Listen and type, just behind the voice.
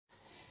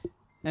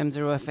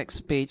M0FX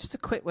speed. Just a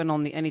quick one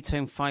on the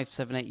Anytone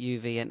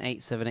 578UV and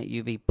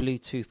 878UV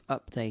Bluetooth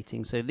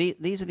updating. So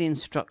these are the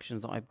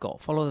instructions that I've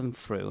got. Follow them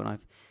through, and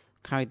I've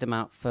carried them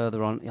out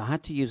further on. I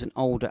had to use an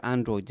older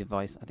Android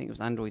device. I think it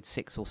was Android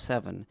 6 or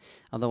 7.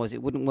 Otherwise,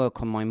 it wouldn't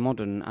work on my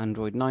modern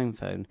Android 9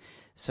 phone.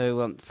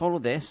 So follow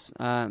this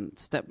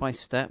step by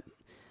step.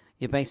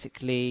 You're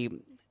basically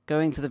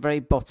going to the very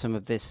bottom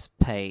of this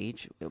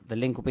page. The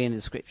link will be in the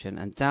description,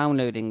 and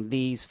downloading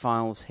these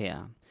files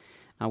here.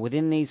 Now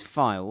within these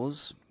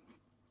files,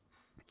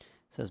 it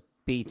says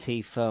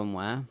BT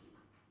firmware.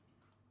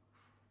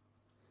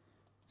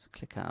 So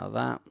click out of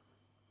that.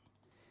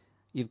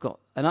 You've got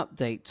an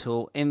update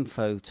tool,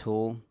 info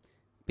tool,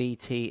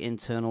 BT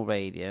internal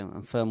radio,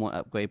 and firmware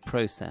upgrade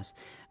process.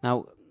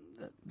 Now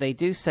they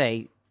do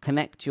say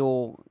connect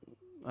your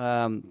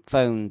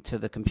phone to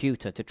the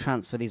computer to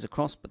transfer these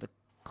across, but the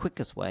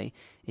quickest way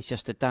is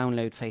just to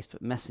download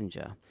Facebook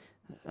Messenger.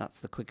 That's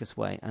the quickest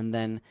way, and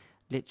then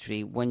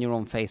literally when you're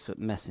on Facebook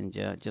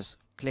Messenger, just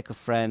click a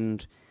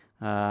friend,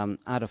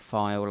 add a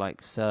file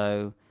like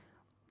so,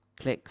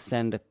 click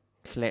send a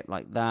clip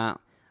like that,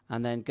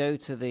 and then go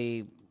to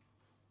the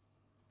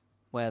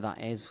where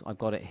that is. I've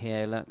got it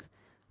here, look,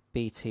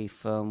 BT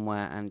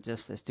firmware, and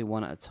just let's do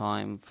one at a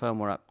time.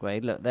 Firmware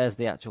upgrade, look, there's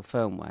the actual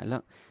firmware,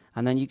 look,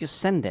 and then you just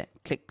send it,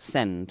 click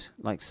send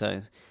like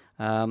so,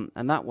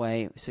 and that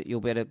way so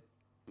you'll be able to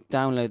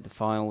download the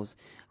files.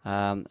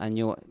 And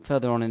you're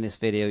further on in this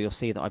video, you'll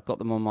see that I've got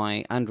them on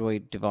my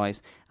Android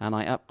device, and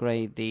I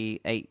upgrade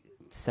the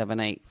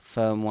 878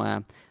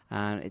 firmware,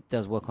 and it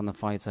does work on the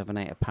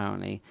 578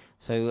 apparently.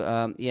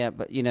 So yeah,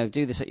 but you know,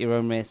 do this at your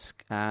own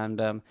risk,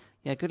 and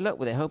yeah, good luck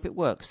with it. Hope it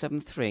works.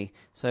 7.3.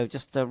 So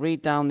just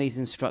read down these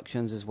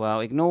instructions as well.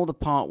 Ignore the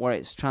part where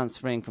it's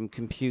transferring from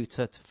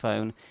computer to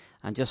phone,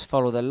 and just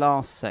follow the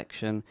last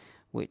section,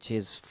 which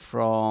is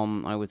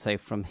from, I would say,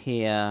 from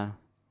here.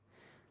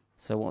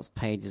 So what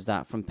page is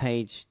that? From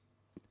page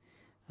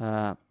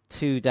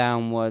 2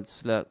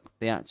 downwards, look,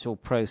 the actual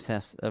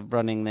process of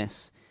running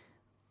this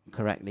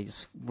correctly.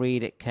 Just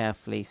read it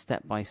carefully,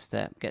 step by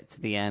step, get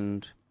to the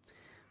end,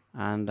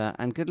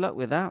 and good luck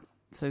with that.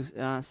 So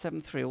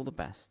 7.3, all the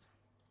best.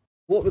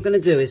 What we're going to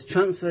do is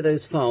transfer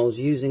those files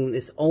using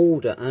this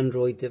older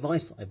Android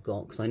device that I've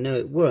got, because I know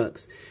it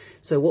works.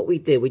 So what we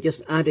did, we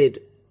just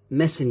added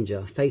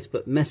Messenger,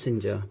 Facebook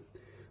Messenger.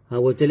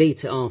 We'll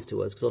delete it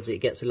afterwards because obviously it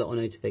gets a lot of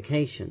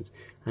notifications.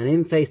 And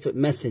in Facebook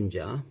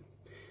Messenger,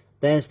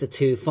 there's the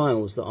 2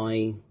 files that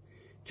I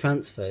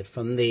transferred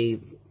from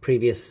the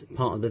previous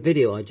part of the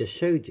video I just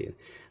showed you.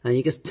 And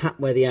you just tap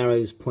where the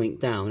arrows point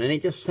down, and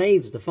it just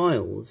saves the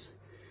files.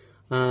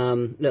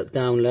 Look,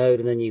 download,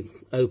 and then you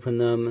open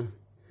them.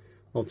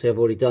 Obviously I've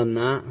already done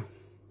that.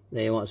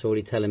 There you are, it's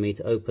already telling me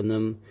to open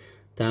them.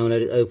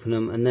 Download it, open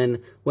them, and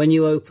then when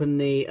you open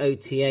the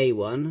OTA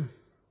one,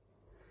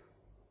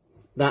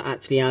 that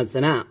actually adds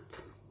an app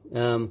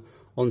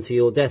onto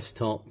your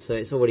desktop. So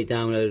it's already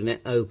downloaded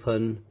it,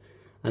 open,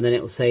 and then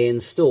it will say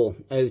install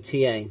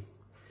OTA.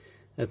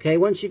 Okay,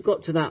 once you've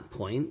got to that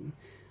point,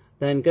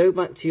 then go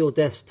back to your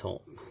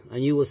desktop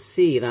and you will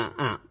see that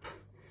app.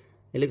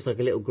 It looks like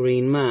a little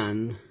green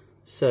man.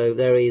 So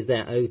there he is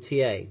there,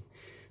 OTA.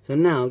 So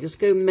now just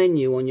go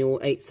menu on your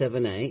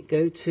 878,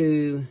 go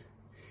to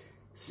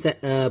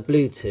set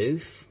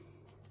Bluetooth,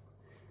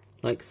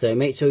 like so.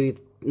 Make sure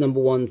you've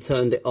number 1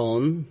 turned it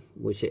on,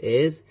 which it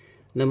is.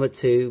 Number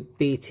 2,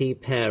 BT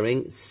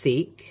pairing,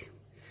 seek.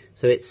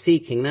 So it's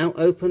seeking. Now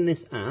open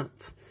this app,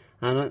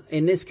 and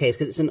in this case,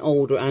 because it's an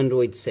older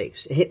Android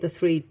 6, hit the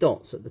 3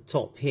 dots at the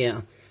top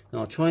here. Now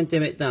I'll try and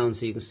dim it down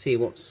so you can see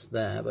what's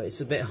there, but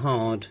it's a bit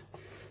hard.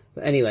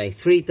 But anyway,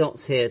 3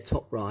 dots here,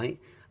 top right,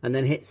 and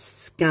then hit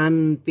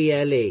scan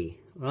BLE,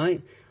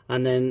 right?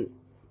 And then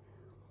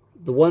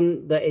the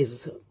one that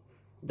is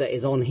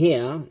on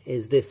here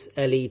is this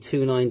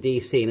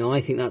LE29DC. Now I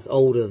think that's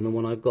older than the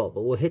one I've got,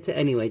 but we'll hit it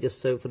anyway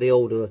just so for the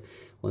older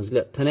ones.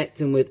 Look,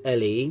 connecting with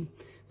LE,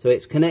 so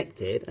it's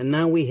connected, and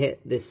now we hit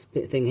this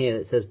thing here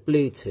that says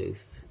Bluetooth.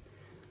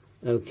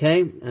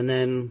 Okay, and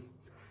then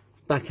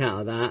back out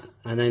of that,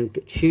 and then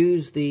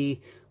choose the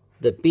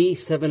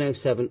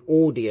B707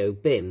 audio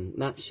bin.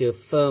 That's your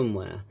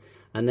firmware,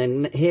 and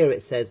then here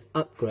it says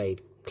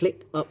upgrade.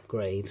 Click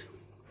upgrade.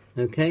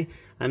 Okay,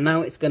 and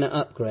now it's going to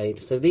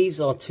upgrade. So these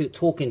are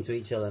talking to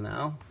each other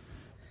now.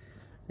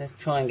 Let's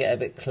try and get a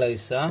bit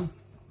closer.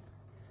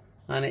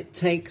 And it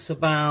takes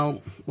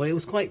about, well, it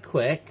was quite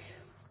quick.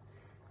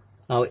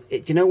 Oh,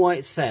 do you know why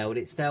it's failed?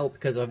 It's failed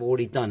because I've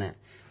already done it.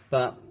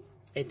 But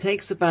it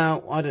takes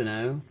about, I don't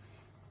know,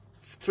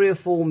 3 or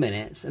 4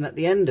 minutes, and at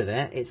the end of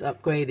it, it's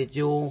upgraded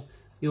your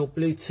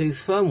Bluetooth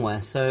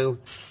firmware. So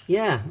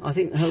yeah, I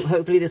think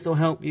hopefully this will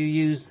help you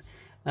use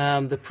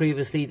the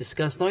previously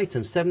discussed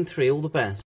items. 7.3, all the best.